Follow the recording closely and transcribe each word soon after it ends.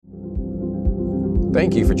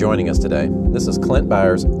Thank you for joining us today. This is Clint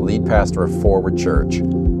Byars, lead pastor of Forward Church.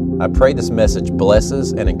 I pray this message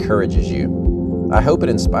blesses and encourages you. I hope it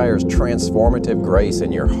inspires transformative grace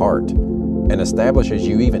in your heart and establishes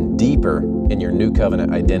you even deeper in your new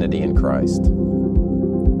covenant identity in Christ.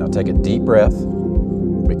 Now take a deep breath,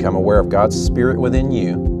 become aware of God's Spirit within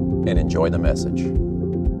you, and enjoy the message.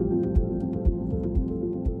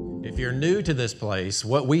 If you're new to this place,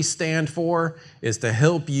 what we stand for is to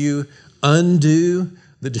help you undo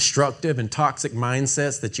the destructive and toxic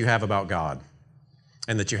mindsets that you have about God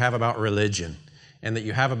and that you have about religion and that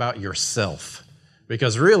you have about yourself.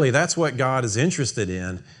 Because really, that's what God is interested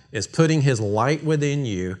in, is putting His light within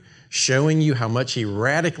you, showing you how much He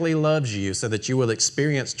radically loves you so that you will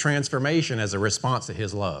experience transformation as a response to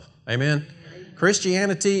His love. Amen?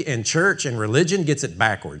 Christianity and church and religion gets it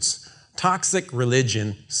backwards. Toxic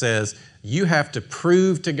religion says you have to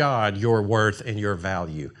prove to God your worth and your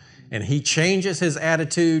value. And He changes His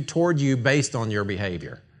attitude toward you based on your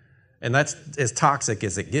behavior. And that's as toxic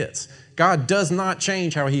as it gets. God does not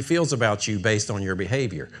change how He feels about you based on your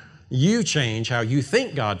behavior. You change how you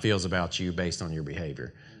think God feels about you based on your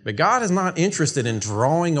behavior. But God is not interested in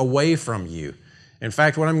drawing away from you. In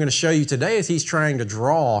fact, what I'm going to show you today is He's trying to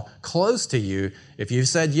draw close to you. If you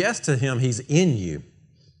said yes to Him, He's in you.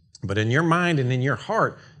 But in your mind and in your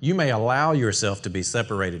heart, you may allow yourself to be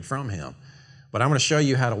separated from Him. But I'm going to show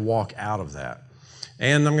you how to walk out of that.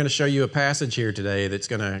 And I'm going to show you a passage here today that's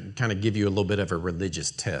going to kind of give you a little bit of a religious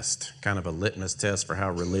test, kind of a litmus test for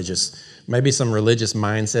how religious, maybe some religious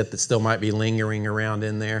mindset that still might be lingering around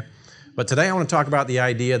in there. But today I want to talk about the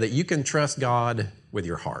idea that you can trust God with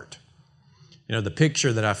your heart. You know, the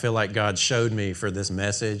picture that I feel like God showed me for this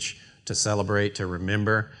message to celebrate, to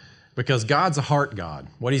remember, because God's a heart God.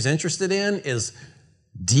 What He's interested in is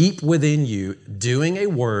deep within you, doing a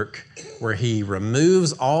work where He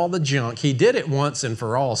removes all the junk. He did it once and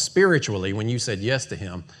for all spiritually when you said yes to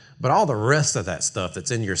Him, but all the rest of that stuff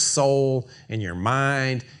that's in your soul, in your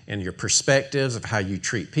mind, and your perspectives of how you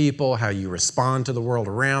treat people, how you respond to the world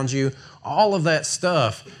around you, all of that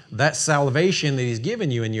stuff, that salvation that He's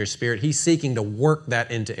given you in your spirit, He's seeking to work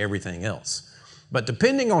that into everything else. But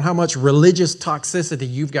depending on how much religious toxicity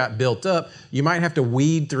you've got built up, you might have to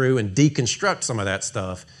weed through and deconstruct some of that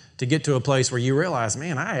stuff to get to a place where you realize,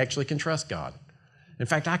 man, I actually can trust God. In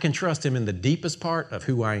fact, I can trust Him in the deepest part of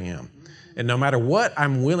who I am. And no matter what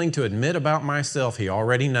I'm willing to admit about myself, He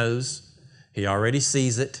already knows. He already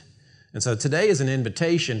sees it. And so today is an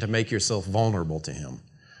invitation to make yourself vulnerable to Him,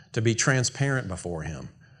 to be transparent before Him,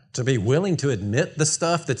 to be willing to admit the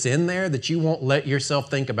stuff that's in there that you won't let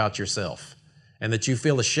yourself think about yourself, and that you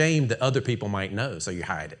feel ashamed that other people might know, so you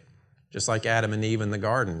hide it. Just like Adam and Eve in the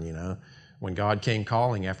garden, you know, when God came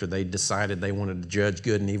calling after they decided they wanted to judge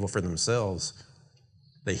good and evil for themselves,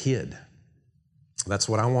 they hid. That's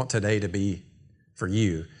what I want today to be for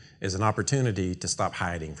you, is an opportunity to stop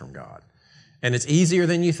hiding from God. And it's easier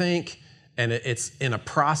than you think, and it's in a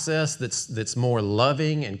process that's more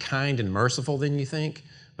loving and kind and merciful than you think,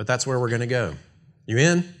 but that's where we're going to go. You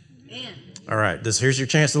in? Amen. All right, here's your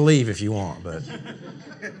chance to leave if you want, but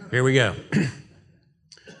here we go.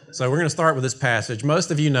 So we're going to start with this passage. Most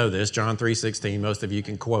of you know this, John 3:16. Most of you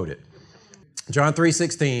can quote it. John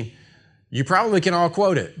 3:16, you probably can all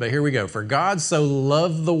quote it, but here we go. For God so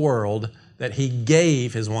loved the world that He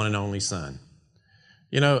gave His one and only Son.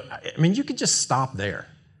 You know, I mean, you could just stop there,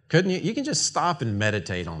 couldn't you? You can just stop and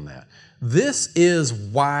meditate on that. This is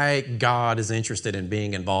why God is interested in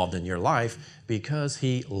being involved in your life, because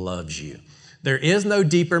He loves you. There is no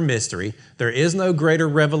deeper mystery. There is no greater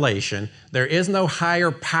revelation. There is no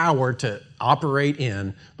higher power to operate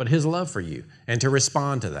in but His love for you and to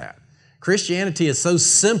respond to that. Christianity is so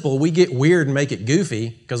simple, we get weird and make it goofy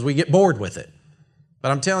because we get bored with it.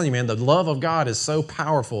 But I'm telling you, man, the love of God is so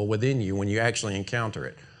powerful within you when you actually encounter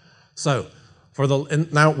it. So,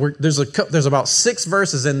 there's about 6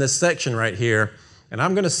 verses in this section right here, and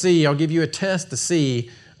I'll give you a test to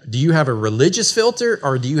see, do you have a religious filter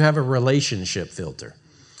or do you have a relationship filter?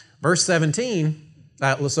 Verse 17,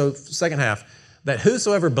 so second half, that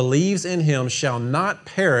whosoever believes in Him shall not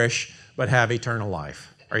perish but have eternal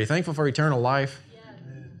life. Are you thankful for eternal life? Yes.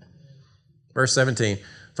 Verse 17,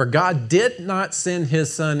 for God did not send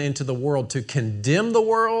His Son into the world to condemn the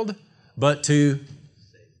world, but to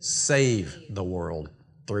save the world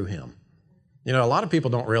through Him. You know, a lot of people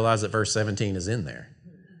don't realize that verse 17 is in there.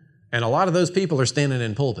 And a lot of those people are standing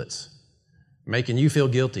in pulpits, making you feel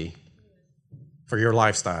guilty for your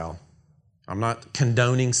lifestyle. I'm not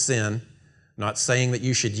condoning sin. I'm not saying that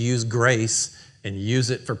you should use grace and use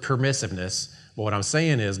it for permissiveness. But what I'm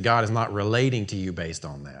saying is God is not relating to you based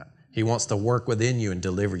on that. He wants to work within you and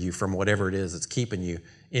deliver you from whatever it is that's keeping you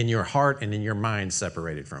in your heart and in your mind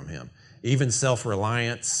separated from Him. Even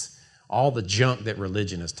self-reliance, all the junk that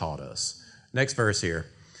religion has taught us. Next verse here.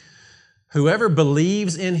 Whoever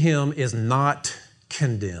believes in Him is not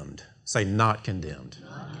condemned. Say, not condemned.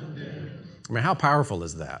 Not condemned. I mean, how powerful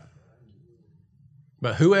is that?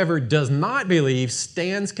 But whoever does not believe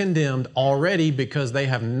stands condemned already because they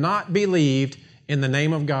have not believed in the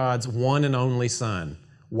name of God's one and only Son.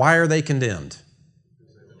 Why are they condemned?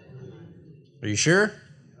 Are you sure?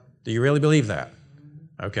 Do you really believe that?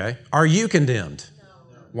 Okay. Are you condemned?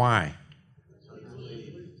 Why?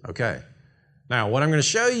 Okay. Now, what I'm going to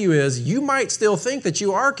show you is you might still think that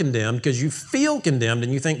you are condemned because you feel condemned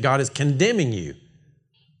and you think God is condemning you.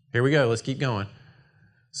 Here we go. Let's keep going.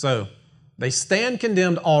 So, they stand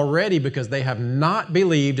condemned already because they have not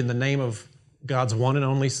believed in the name of God's one and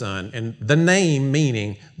only Son, and the name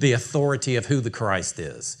meaning the authority of who the Christ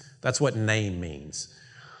is. That's what name means.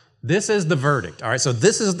 This is the verdict. All right, so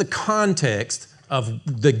this is the context of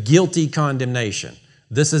the guilty condemnation.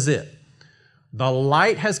 This is it. The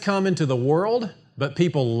light has come into the world, but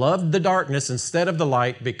people loved the darkness instead of the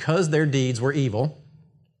light because their deeds were evil.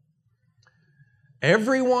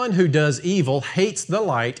 Everyone who does evil hates the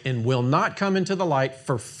light and will not come into the light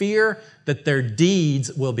for fear that their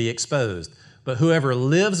deeds will be exposed. But whoever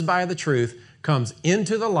lives by the truth comes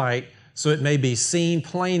into the light so it may be seen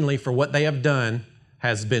plainly for what they have done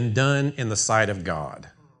has been done in the sight of God.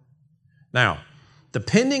 Now,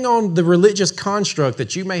 depending on the religious construct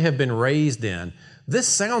that you may have been raised in, this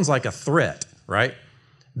sounds like a threat, right?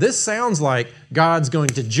 This sounds like God's going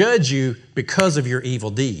to judge you because of your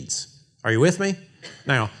evil deeds. Are you with me?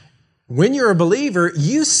 Now, when you're a believer,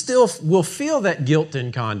 you still will feel that guilt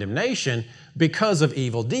and condemnation because of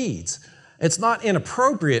evil deeds. It's not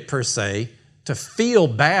inappropriate per se to feel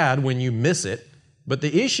bad when you miss it, but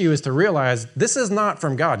the issue is to realize this is not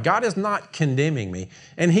from God. God is not condemning me,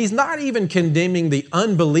 and He's not even condemning the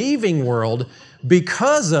unbelieving world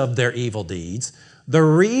because of their evil deeds. The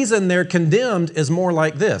reason they're condemned is more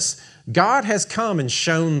like this. God has come and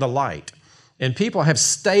shown the light, and people have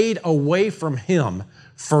stayed away from Him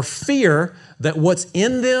for fear that what's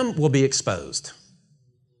in them will be exposed.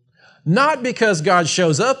 Not because God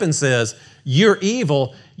shows up and says, you're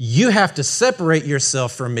evil, you have to separate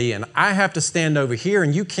yourself from me, and I have to stand over here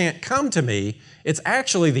and you can't come to me. It's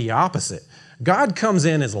actually the opposite. God comes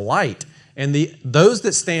in as light, and those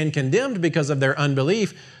that stand condemned because of their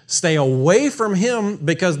unbelief stay away from Him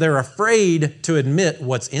because they're afraid to admit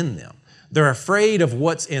what's in them. They're afraid of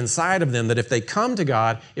what's inside of them, that if they come to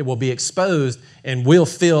God, it will be exposed and will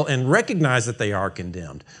feel and recognize that they are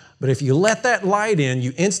condemned. But if you let that light in,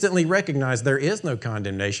 you instantly recognize there is no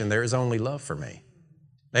condemnation, there is only love for me.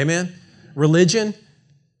 Amen? Religion,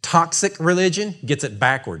 toxic religion, gets it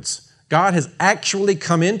backwards. God has actually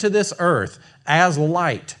come into this earth as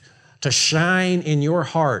light to shine in your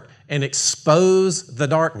heart and expose the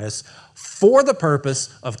darkness for the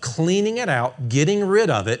purpose of cleaning it out, getting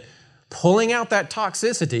rid of it, pulling out that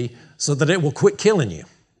toxicity so that it will quit killing you.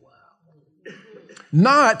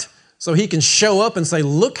 Not so He can show up and say,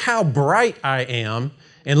 look how bright I am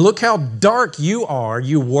and look how dark you are,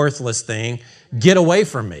 you worthless thing. Get away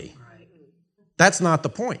from me. That's not the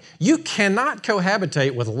point. You cannot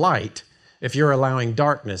cohabitate with light if you're allowing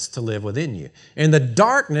darkness to live within you. And the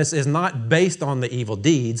darkness is not based on the evil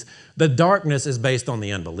deeds. The darkness is based on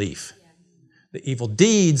the unbelief. The evil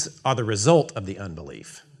deeds are the result of the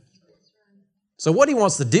unbelief. So what He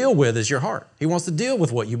wants to deal with is your heart. He wants to deal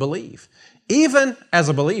with what you believe. Even as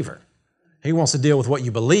a believer, He wants to deal with what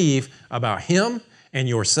you believe about Him and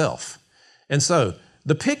yourself. And so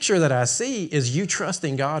the picture that I see is you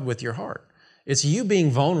trusting God with your heart. It's you being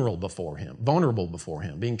vulnerable before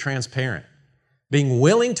Him, being transparent, being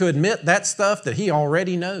willing to admit that stuff that He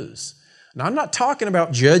already knows. Now, I'm not talking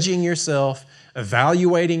about judging yourself,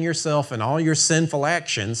 evaluating yourself and all your sinful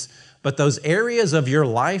actions, but those areas of your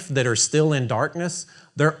life that are still in darkness,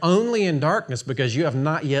 they're only in darkness because you have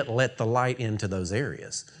not yet let the light into those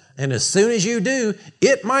areas. And as soon as you do,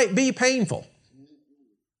 it might be painful.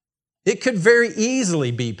 It could very easily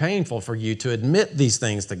be painful for you to admit these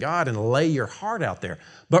things to God and lay your heart out there.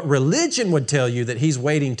 But religion would tell you that He's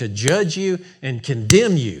waiting to judge you and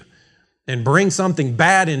condemn you and bring something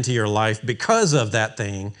bad into your life because of that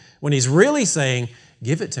thing, when He's really saying,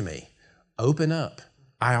 give it to me. Open up.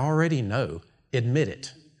 I already know. Admit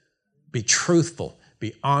it. Be truthful.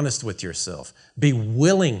 Be honest with yourself. Be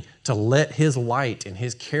willing to let His light and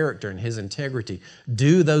His character and His integrity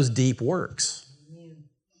do those deep works.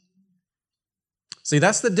 See,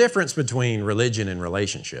 that's the difference between religion and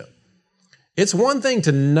relationship. It's one thing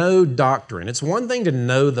to know doctrine. It's one thing to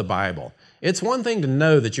know the Bible. It's one thing to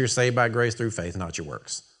know that you're saved by grace through faith, not your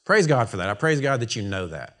works. Praise God for that. I praise God that you know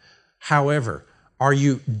that. However, are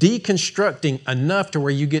you deconstructing enough to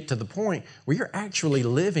where you get to the point where you're actually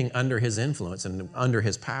living under His influence and under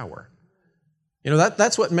His power? You know,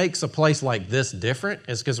 that's what makes a place like this different,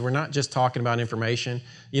 is because we're not just talking about information,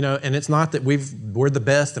 you know, and it's not that we're the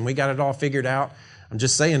best and we got it all figured out. I'm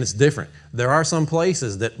just saying it's different. There are some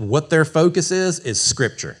places that what their focus is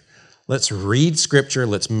Scripture. Let's read Scripture.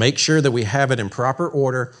 Let's make sure that we have it in proper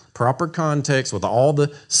order, proper context, with all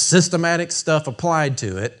the systematic stuff applied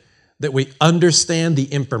to it, that we understand the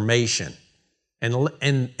information. And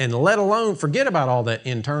let alone forget about all that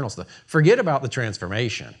internal stuff. Forget about the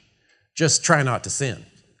transformation. Just try not to sin.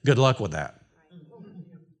 Good luck with that.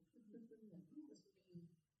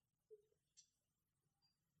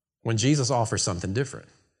 When Jesus offers something different.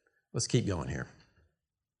 Let's keep going here.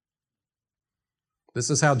 This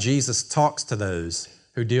is how Jesus talks to those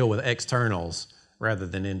who deal with externals rather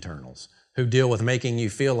than internals, who deal with making you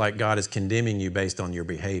feel like God is condemning you based on your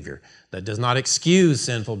behavior. That does not excuse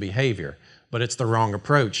sinful behavior, but it's the wrong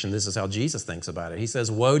approach, and this is how Jesus thinks about it. He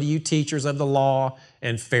says, woe to you teachers of the law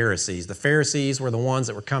and Pharisees. The Pharisees were the ones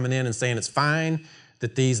that were coming in and saying it's fine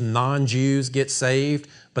that these non-Jews get saved,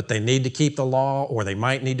 but they need to keep the law, or they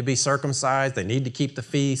might need to be circumcised, they need to keep the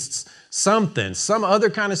feasts, some other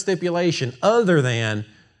kind of stipulation other than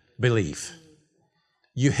belief.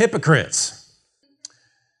 You hypocrites.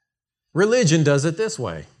 Religion does it this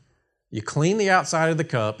way. You clean the outside of the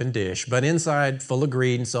cup and dish, but inside full of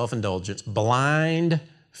greed and self-indulgence. Blind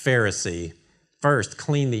Pharisee. First,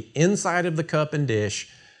 clean the inside of the cup and dish,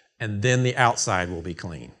 and then the outside will be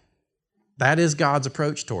clean. That is God's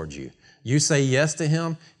approach towards you. You say yes to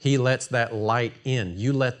Him, He lets that light in.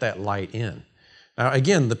 You let that light in. Now,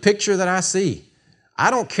 again, the picture that I see,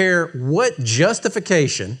 I don't care what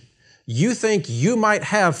justification you think you might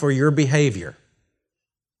have for your behavior.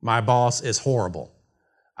 My boss is horrible.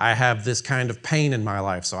 I have this kind of pain in my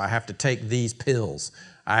life, so I have to take these pills.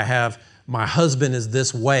 My husband is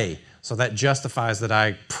this way, so that justifies that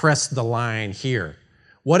I press the line here.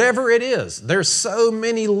 Whatever it is, there's so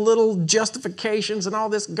many little justifications and all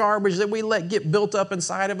this garbage that we let get built up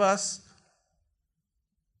inside of us.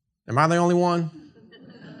 Am I the only one?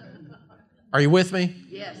 Are you with me?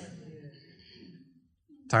 Yes.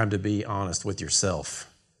 Time to be honest with yourself,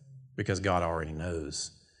 because God already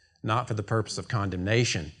knows. Not for the purpose of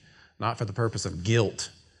condemnation, not for the purpose of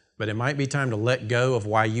guilt, but it might be time to let go of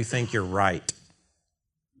why you think you're right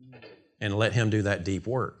and let Him do that deep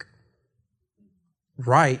work.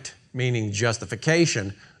 Right, meaning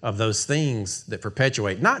justification of those things that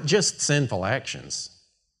perpetuate, not just sinful actions.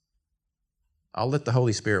 I'll let the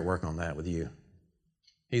Holy Spirit work on that with you.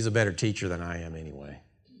 He's a better teacher than I am anyway.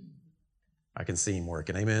 I can see Him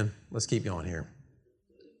working. Amen? Let's keep going here.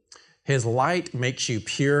 His light makes you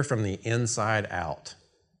pure from the inside out.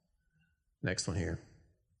 Next one here.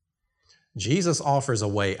 Jesus offers a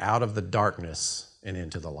way out of the darkness and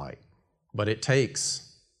into the light. But it takes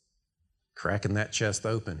cracking that chest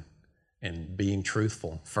open and being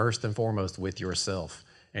truthful, first and foremost with yourself,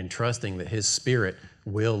 and trusting that His Spirit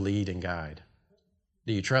will lead and guide.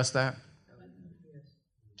 Do you trust that?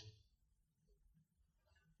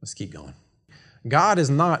 Let's keep going. God is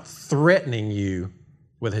not threatening you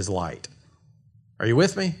with His light. Are you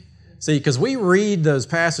with me? See, because we read those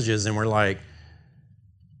passages and we're like,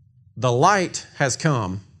 the light has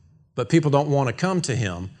come, but people don't want to come to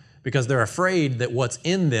Him because they're afraid that what's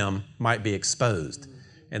in them might be exposed.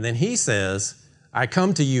 And then He says, I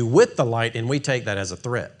come to you with the light, and we take that as a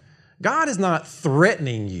threat. God is not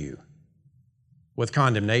threatening you with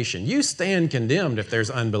condemnation. You stand condemned if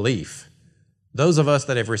there's unbelief. Those of us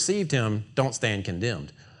that have received Him don't stand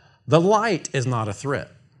condemned. The light is not a threat.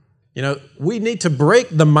 You know, we need to break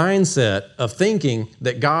the mindset of thinking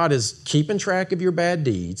that God is keeping track of your bad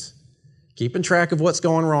deeds, keeping track of what's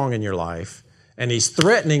going wrong in your life, and He's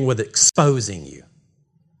threatening with exposing you.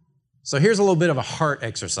 So here's a little bit of a heart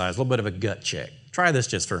exercise, a little bit of a gut check. Try this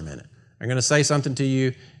just for a minute. I'm going to say something to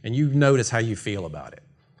you, and you notice how you feel about it.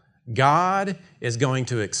 God is going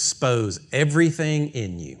to expose everything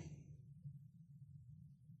in you.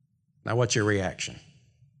 Now, what's your reaction?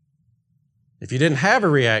 If you didn't have a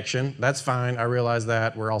reaction, that's fine. I realize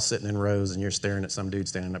that. We're all sitting in rows, and you're staring at some dude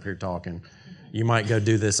standing up here talking. You might go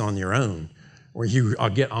do this on your own, where you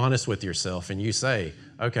get honest with yourself and you say,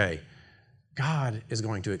 okay, God is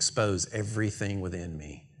going to expose everything within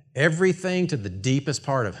me. Everything to the deepest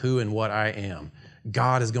part of who and what I am.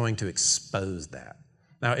 God is going to expose that.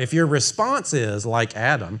 Now, if your response is, like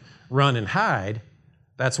Adam, run and hide,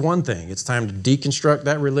 That's one thing. It's time to deconstruct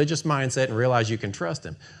that religious mindset and realize you can trust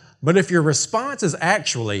him. But if your response is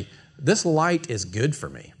actually, this light is good for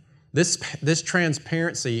me, this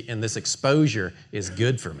transparency and this exposure is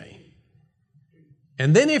good for me.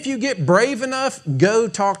 And then if you get brave enough, go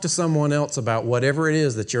talk to someone else about whatever it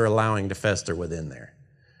is that you're allowing to fester within there.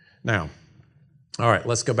 Now, all right,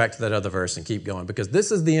 let's go back to that other verse and keep going, because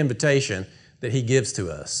this is the invitation that he gives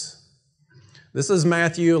to us. This is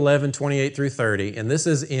Matthew 11, 28 through 30, and this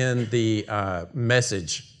is in the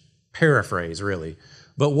Message paraphrase, really.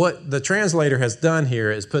 But what the translator has done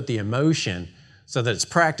here is put the emotion so that it's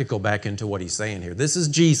practical back into what he's saying here. This is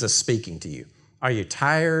Jesus speaking to you. Are you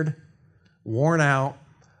tired, worn out,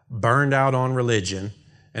 burned out on religion?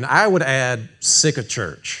 And I would add, sick of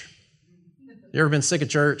church. You ever been sick of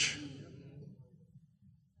church?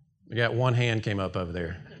 I got one hand came up over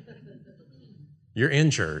there. You're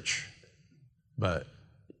in church, but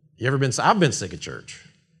you ever been? I've been sick of church.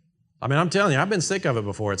 I mean, I'm telling you, I've been sick of it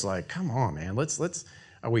before. It's like, come on, man,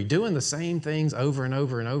 are we doing the same things over and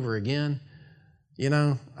over and over again? You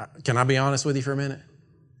know, can I be honest with you for a minute?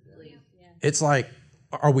 It's like,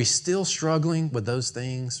 are we still struggling with those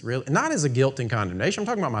things? Really? Not as a guilt and condemnation. I'm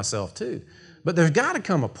talking about myself too. But there's got to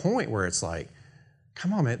come a point where it's like,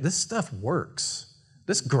 come on, man, this stuff works.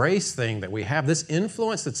 This grace thing that we have, this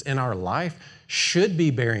influence that's in our life should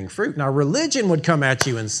be bearing fruit. Now, religion would come at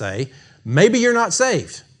you and say, maybe you're not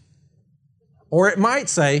saved. Or it might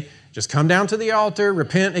say, just come down to the altar,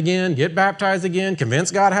 repent again, get baptized again, convince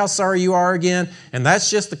God how sorry you are again, and that's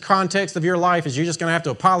just the context of your life, is you're just going to have to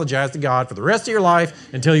apologize to God for the rest of your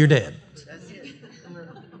life until you're dead.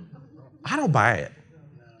 I don't buy it.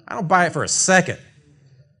 I don't buy it for a second,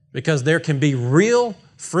 because there can be real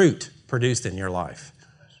fruit produced in your life,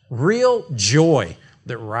 real joy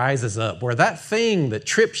that rises up, where that thing that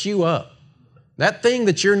trips you up, that thing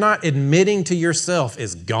that you're not admitting to yourself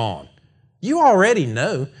is gone. You already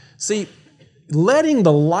know. See, letting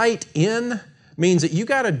the light in means that you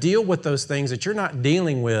got to deal with those things that you're not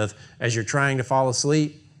dealing with as you're trying to fall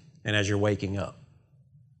asleep and as you're waking up.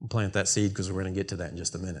 We'll plant that seed because we're going to get to that in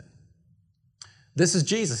just a minute. This is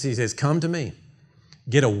Jesus. He says, come to me.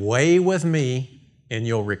 Get away with me and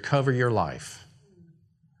you'll recover your life.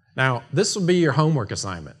 Now, this will be your homework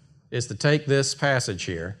assignment, is to take this passage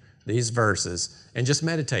here, these verses, and just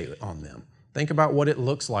meditate on them. Think about what it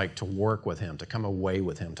looks like to work with him, to come away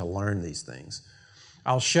with him, to learn these things.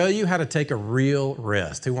 I'll show you how to take a real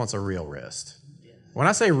rest. Who wants a real rest? When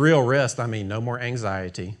I say real rest, I mean no more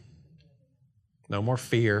anxiety, no more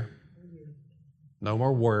fear, no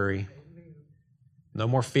more worry, no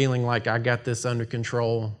more feeling like I got this under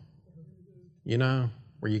control. You know,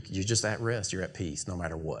 where you're just at rest, you're at peace no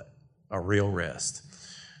matter what. A real rest.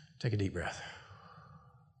 Take a deep breath.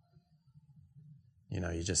 You know,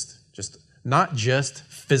 you just not just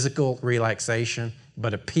physical relaxation,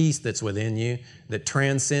 but a peace that's within you that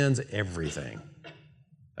transcends everything.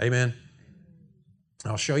 Amen?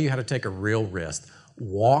 I'll show you how to take a real rest.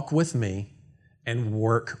 Walk with me and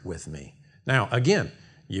work with me. Now, again,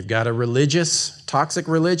 you've got a religious, toxic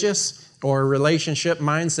religious, or a relationship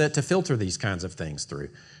mindset to filter these kinds of things through.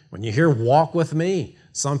 When you hear walk with me,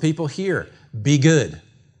 some people hear be good,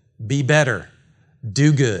 be better,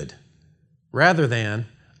 do good, rather than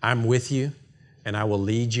I'm with you and I will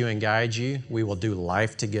lead you and guide you. We will do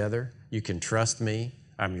life together. You can trust me.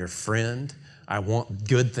 I'm your friend. I want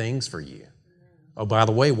good things for you. Oh, by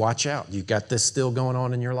the way, watch out. You've got this still going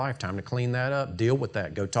on in your life. Time to clean that up. Deal with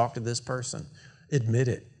that. Go talk to this person. Admit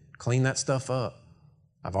it. Clean that stuff up.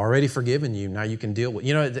 I've already forgiven you. Now you can deal with it.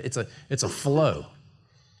 You know, it's a flow.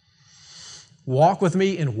 Walk with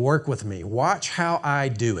me and work with me. Watch how I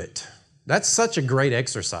do it. That's such a great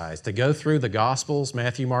exercise to go through the Gospels,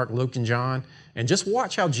 Matthew, Mark, Luke, and John, and just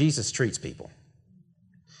watch how Jesus treats people.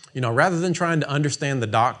 You know, rather than trying to understand the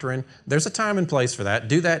doctrine, there's a time and place for that.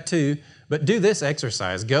 Do that too, but do this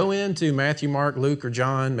exercise. Go into Matthew, Mark, Luke, or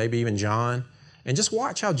John, maybe even John, and just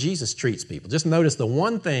watch how Jesus treats people. Just notice the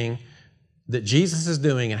one thing that Jesus is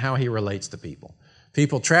doing and how he relates to people.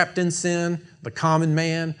 People trapped in sin, the common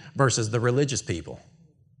man, versus the religious people.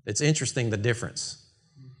 It's interesting, the difference.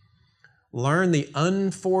 Learn the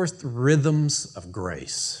unforced rhythms of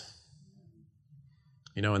grace.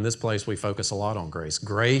 You know, in this place, we focus a lot on grace.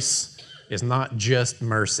 Grace is not just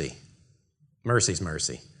mercy. Mercy's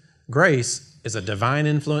mercy. Grace is a divine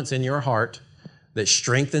influence in your heart that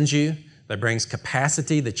strengthens you, that brings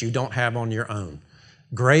capacity that you don't have on your own.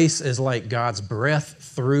 Grace is like God's breath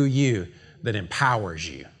through you that empowers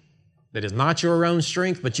you. That is not your own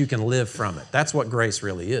strength, but you can live from it. That's what grace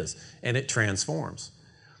really is, and it transforms.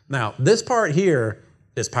 Now, this part here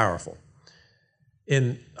is powerful.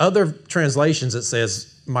 In other translations, it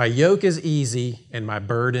says, my yoke is easy and my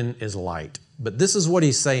burden is light. But this is what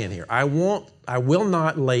he's saying here. I will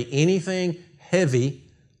not lay anything heavy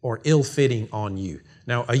or ill-fitting on you.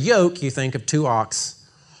 Now, a yoke, you think of two ox.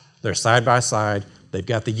 They're side by side. They've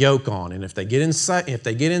got the yoke on. And if they get in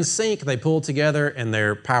sync, they pull together and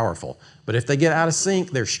they're powerful. But if they get out of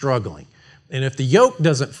sync, they're struggling. And if the yoke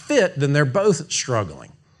doesn't fit, then they're both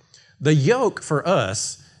struggling. The yoke for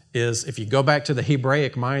us is, if you go back to the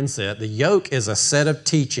Hebraic mindset, the yoke is a set of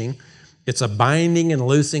teaching. It's a binding and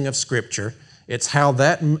loosing of Scripture. It's how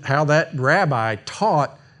that rabbi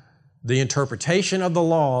taught the interpretation of the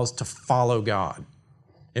laws to follow God.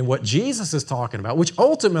 And what Jesus is talking about, which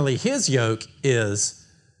ultimately his yoke is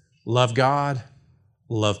love God,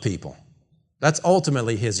 love people. That's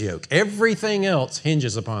ultimately his yoke. Everything else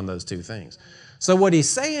hinges upon those two things. So what he's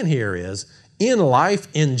saying here is, in life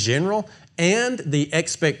in general, and the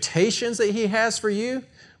expectations that he has for you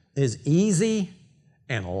is easy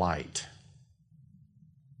and light.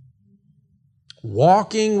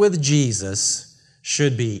 Walking with Jesus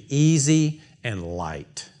should be easy and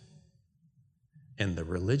light. And the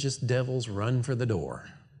religious devils run for the door.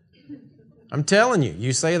 I'm telling you,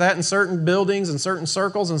 you say that in certain buildings and certain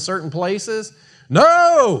circles and certain places.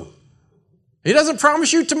 No! He doesn't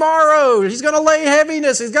promise you tomorrow. He's going to lay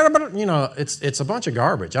heaviness. He's got to, it's a bunch of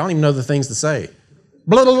garbage. I don't even know the things to say.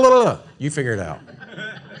 Blah, blah, blah, blah. You figure it out.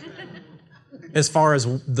 As far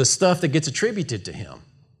as the stuff that gets attributed to him.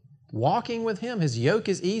 Walking with him, his yoke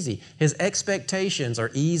is easy. His expectations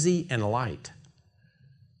are easy and light.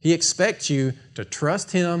 He expects you to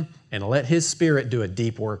trust him and let his Spirit do a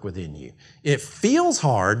deep work within you. It feels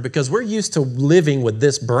hard because we're used to living with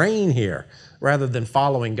this brain here rather than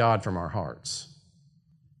following God from our hearts.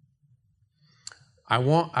 I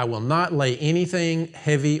will not lay anything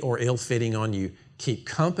heavy or ill-fitting on you. Keep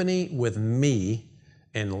company with me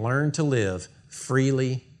and learn to live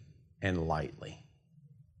freely and lightly.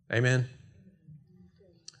 Amen?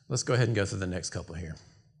 Let's go ahead and go through the next couple here.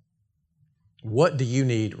 What do you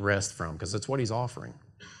need rest from? Because that's what he's offering.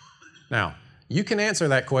 Now, you can answer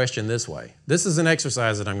that question this way. This is an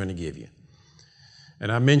exercise that I'm going to give you.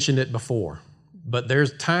 And I mentioned it before. But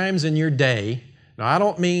there's times in your day, now I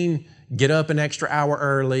don't mean get up an extra hour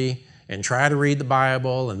early and try to read the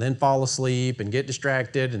Bible and then fall asleep and get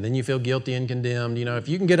distracted and then you feel guilty and condemned. If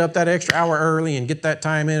you can get up that extra hour early and get that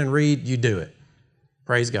time in and read, you do it.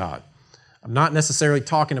 Praise God. I'm not necessarily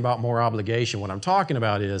talking about more obligation. What I'm talking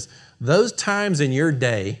about is those times in your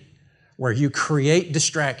day where you create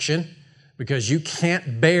distraction because you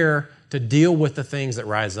can't bear to deal with the things that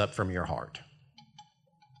rise up from your heart.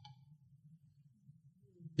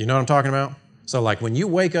 You know what I'm talking about? So like when you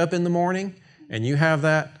wake up in the morning and you have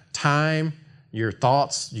that time, your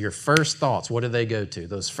thoughts, your first thoughts, what do they go to?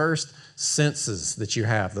 Those first senses that you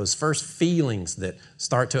have, those first feelings that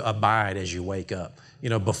start to abide as you wake up.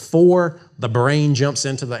 Before the brain jumps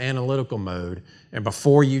into the analytical mode and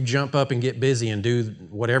before you jump up and get busy and do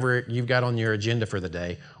whatever you've got on your agenda for the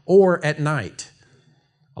day, or at night.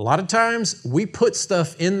 A lot of times we put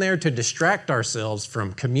stuff in there to distract ourselves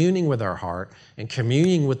from communing with our heart and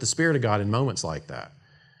communing with the Spirit of God in moments like that.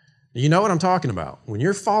 You know what I'm talking about? When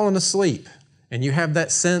you're falling asleep and you have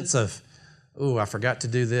that sense of, oh, I forgot to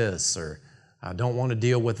do this, or I don't want to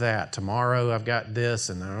deal with that. Tomorrow I've got this,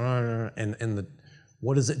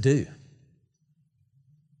 what does it do?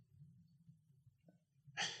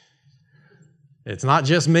 It's not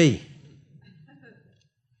just me.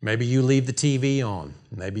 Maybe you leave the TV on.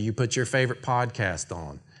 Maybe you put your favorite podcast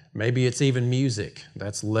on. Maybe it's even music.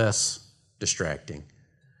 That's less distracting.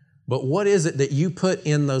 But what is it that you put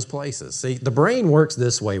in those places? See, the brain works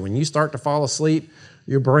this way. When you start to fall asleep,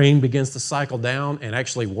 your brain begins to cycle down and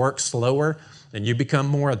actually work slower, and you become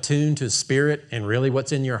more attuned to spirit and really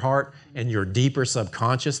what's in your heart and your deeper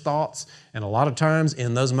subconscious thoughts. And a lot of times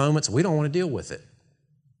in those moments, we don't want to deal with it.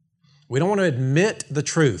 We don't want to admit the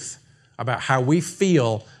truth about how we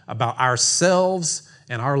feel about ourselves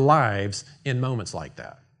and our lives in moments like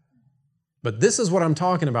that. But this is what I'm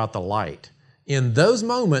talking about, the light. In those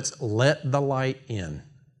moments, let the light in.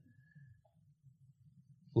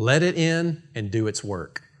 Let it in and do its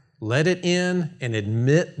work. Let it in and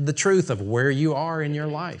admit the truth of where you are in your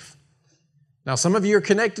life. Now, some of you are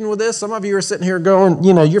connecting with this. Some of you are sitting here going,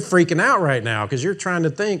 you're freaking out right now because you're trying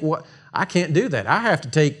to think, I can't do that. I have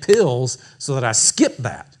to take pills so that I skip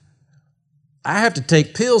that. I have to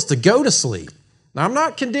take pills to go to sleep. Now, I'm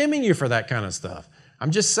not condemning you for that kind of stuff.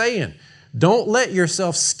 I'm just saying, don't let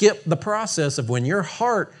yourself skip the process of when your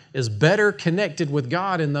heart is better connected with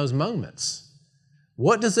God in those moments.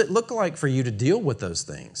 What does it look like for you to deal with those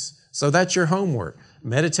things? So that's your homework.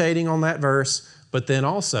 Meditating on that verse, But then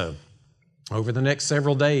also, over the next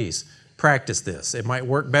several days, practice this. It might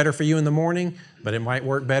work better for you in the morning, but it might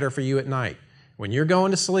work better for you at night. When you're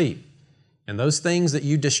going to sleep, and those things that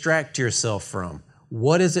you distract yourself from,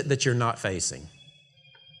 what is it that you're not facing?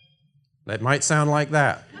 That might sound like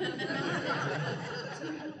that.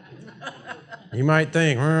 You might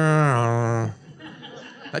think, that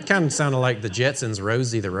kind of sounded like the Jetsons'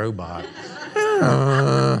 Rosie the Robot.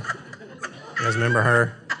 You guys remember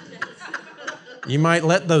her? You might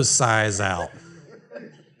let those sighs out.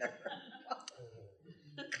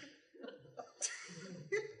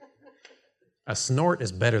 A snort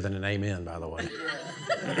is better than an amen, by the way.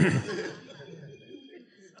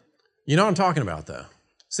 You know what I'm talking about, though.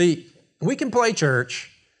 See, we can play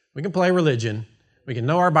church, we can play religion, we can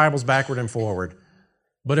know our Bibles backward and forward,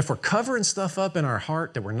 but if we're covering stuff up in our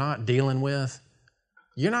heart that we're not dealing with,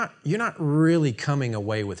 you're not really coming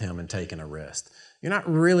away with Him and taking a rest. You're not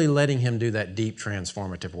really letting Him do that deep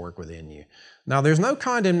transformative work within you. Now, there's no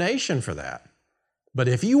condemnation for that, but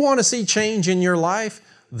if you want to see change in your life,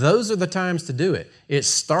 those are the times to do it. It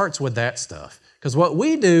starts with that stuff. Because what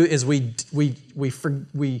we do is we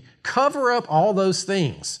cover up all those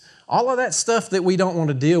things, all of that stuff that we don't want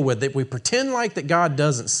to deal with, that we pretend like that God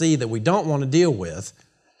doesn't see, that we don't want to deal with,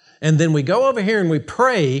 and then we go over here and we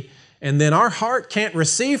pray, and then our heart can't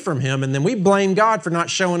receive from Him, and then we blame God for not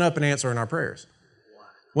showing up and answering our prayers.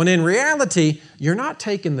 When in reality, you're not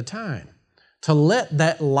taking the time to let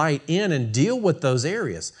that light in and deal with those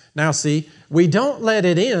areas. Now see, we don't let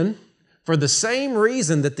it in for the same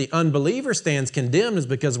reason that the unbeliever stands condemned, is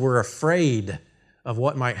because we're afraid of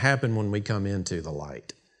what might happen when we come into the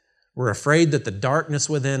light. We're afraid that the darkness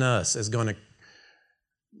within us is going to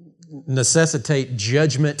necessitate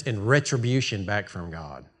judgment and retribution back from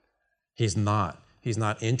God. He's not. He's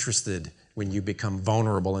not interested when you become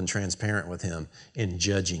vulnerable and transparent with Him in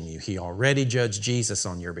judging you. He already judged Jesus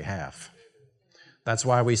on your behalf. That's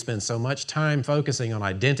why we spend so much time focusing on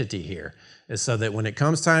identity here, is so that when it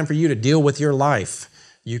comes time for you to deal with your life,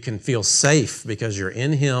 you can feel safe because you're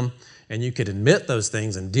in Him, and you could admit those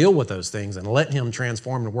things and deal with those things and let Him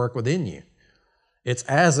transform and work within you. It's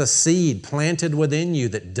as a seed planted within you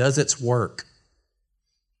that does its work.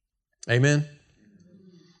 Amen?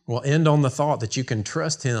 We'll end on the thought that you can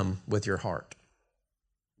trust Him with your heart.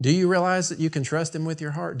 Do you realize that you can trust Him with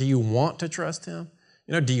your heart? Do you want to trust Him?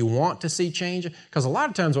 You know, do you want to see change? Because a lot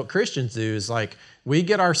of times what Christians do is like, we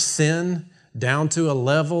get our sin down to a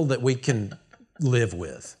level that we can live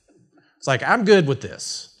with. It's like, I'm good with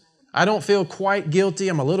this. I don't feel quite guilty.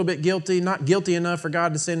 I'm a little bit guilty, not guilty enough for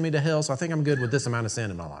God to send me to hell, so I think I'm good with this amount of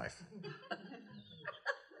sin in my life.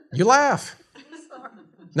 You laugh.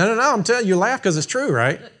 No, I'm telling you, you laugh because it's true,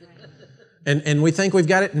 right? And we think we've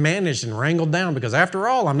got it managed and wrangled down because after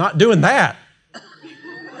all, I'm not doing that.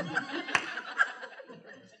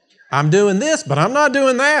 I'm doing this, but I'm not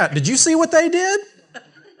doing that. Did you see what they did?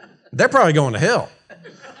 They're probably going to hell.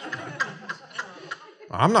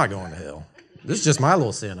 I'm not going to hell. This is just my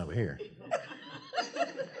little sin over here.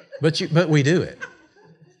 But we do it.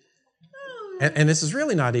 And this is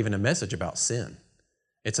really not even a message about sin.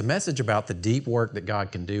 It's a message about the deep work that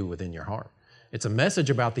God can do within your heart. It's a message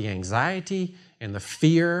about the anxiety and the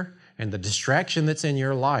fear and the distraction that's in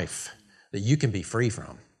your life that you can be free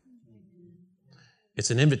from.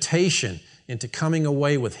 It's an invitation into coming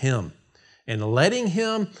away with Him and letting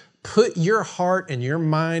Him put your heart and your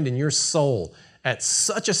mind and your soul at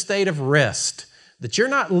such a state of rest that you're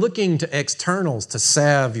not looking to externals to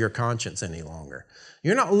salve your conscience any longer.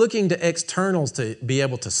 You're not looking to externals to be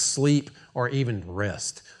able to sleep or even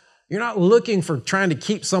rest. You're not looking for trying to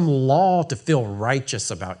keep some law to feel righteous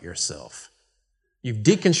about yourself. You've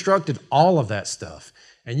deconstructed all of that stuff,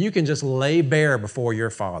 and you can just lay bare before your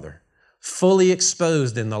Father, fully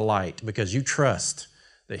exposed in the light, because you trust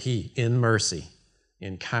that He, in mercy,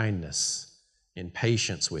 in kindness, in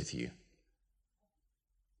patience with you,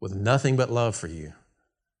 with nothing but love for you,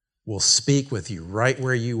 will speak with you right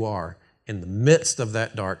where you are in the midst of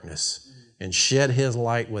that darkness and shed His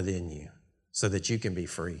light within you so that you can be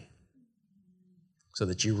free, so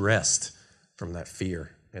that you rest from that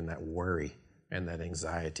fear and that worry and that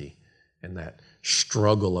anxiety and that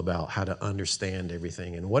struggle about how to understand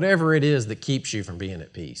everything and whatever it is that keeps you from being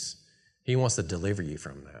at peace. He wants to deliver you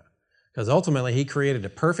from that. Because ultimately, He created a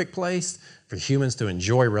perfect place for humans to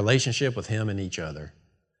enjoy relationship with Him and each other.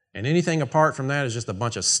 And anything apart from that is just a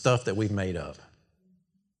bunch of stuff that we've made up.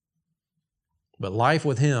 But life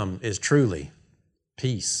with Him is truly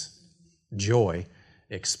peace, joy,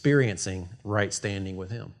 experiencing right standing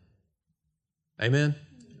with Him. Amen?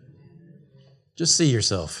 Just see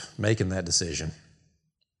yourself making that decision.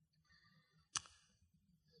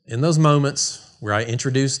 In those moments where I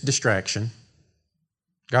introduce distraction.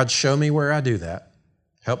 God, show me where I do that.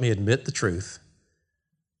 Help me admit the truth.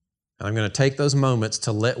 And I'm going to take those moments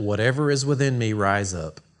to let whatever is within me rise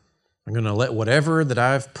up. I'm going to let whatever that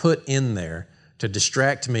I've put in there to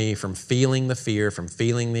distract me from feeling the fear, from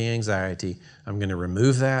feeling the anxiety, I'm going to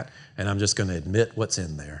remove that, and I'm just going to admit what's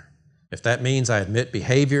in there. If that means I admit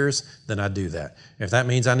behaviors, then I do that. If that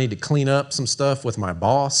means I need to clean up some stuff with my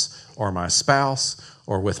boss or my spouse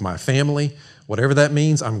or with my family, whatever that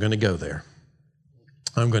means, I'm going to go there.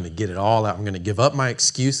 I'm going to get it all out. I'm going to give up my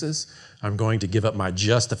excuses. I'm going to give up my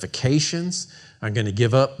justifications. I'm going to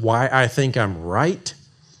give up why I think I'm right.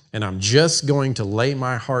 And I'm just going to lay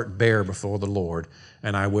my heart bare before the Lord,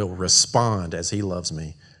 and I will respond as He loves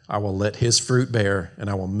me. I will let His fruit bear, and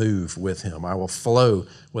I will move with Him. I will flow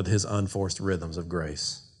with His unforced rhythms of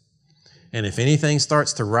grace. And if anything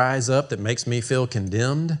starts to rise up that makes me feel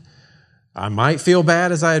condemned, I might feel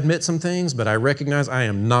bad as I admit some things, but I recognize I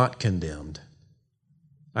am not condemned.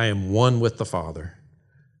 I am one with the Father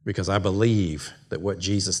because I believe that what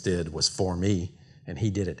Jesus did was for me, and He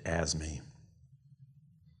did it as me.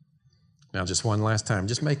 Now, just one last time,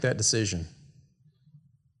 just make that decision.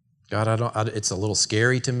 God, it's a little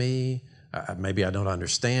scary to me. Maybe I don't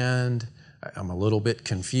understand. I'm a little bit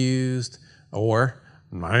confused. Or,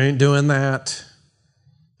 I ain't doing that.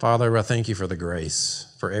 Father, I thank You for the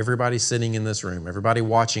grace for everybody sitting in this room, everybody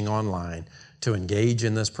watching online, to engage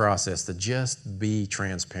in this process, to just be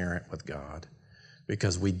transparent with God,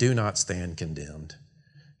 because we do not stand condemned.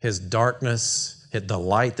 His darkness, the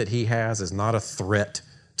light that He has is not a threat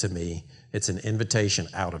to me. It's an invitation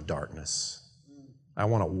out of darkness. I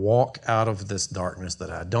want to walk out of this darkness that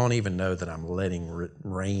I don't even know that I'm letting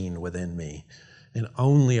reign within me, and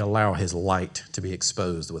only allow His light to be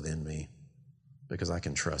exposed within me, because I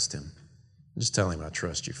can trust Him. Just tell Him, I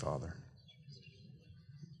trust You, Father.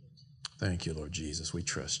 Thank You, Lord Jesus. We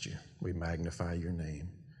trust You. We magnify Your name.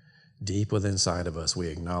 Deep within inside of us, we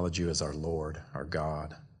acknowledge You as our Lord, our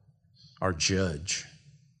God, our judge,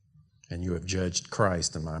 and You have judged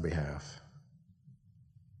Christ in my behalf.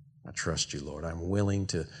 I trust You, Lord. I'm willing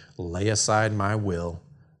to lay aside my will,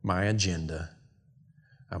 my agenda.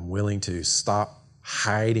 I'm willing to stop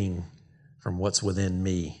hiding from what's within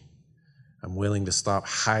me. I'm willing to stop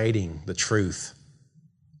hiding the truth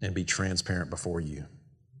and be transparent before You.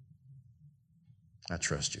 I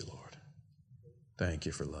trust You, Lord. Thank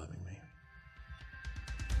You for loving me.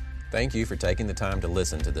 Thank you for taking the time to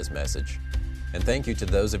listen to this message. And thank you to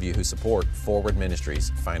those of you who support Forward Ministries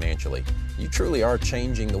financially. You truly are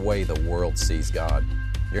changing the way the world sees God.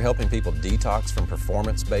 You're helping people detox from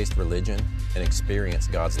performance-based religion and experience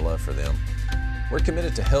God's love for them. We're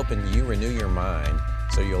committed to helping you renew your mind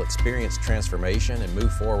so you'll experience transformation and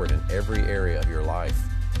move forward in every area of your life.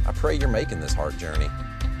 I pray you're making this heart journey.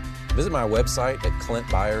 Visit my website at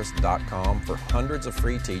clintbyars.com for hundreds of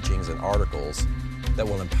free teachings and articles that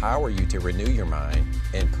will empower you to renew your mind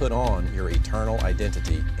and put on your eternal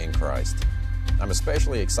identity in Christ. I'm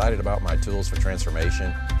especially excited about my tools for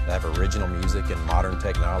transformation that have original music and modern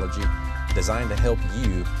technology designed to help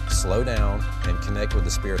you slow down and connect with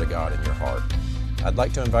the Spirit of God in your heart. I'd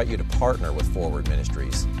like to invite you to partner with Forward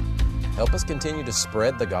Ministries. Help us continue to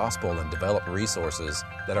spread the gospel and develop resources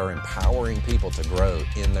that are empowering people to grow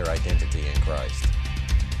in their identity in Christ.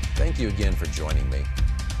 Thank you again for joining me.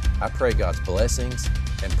 I pray God's blessings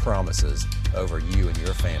and promises over you and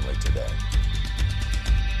your family today.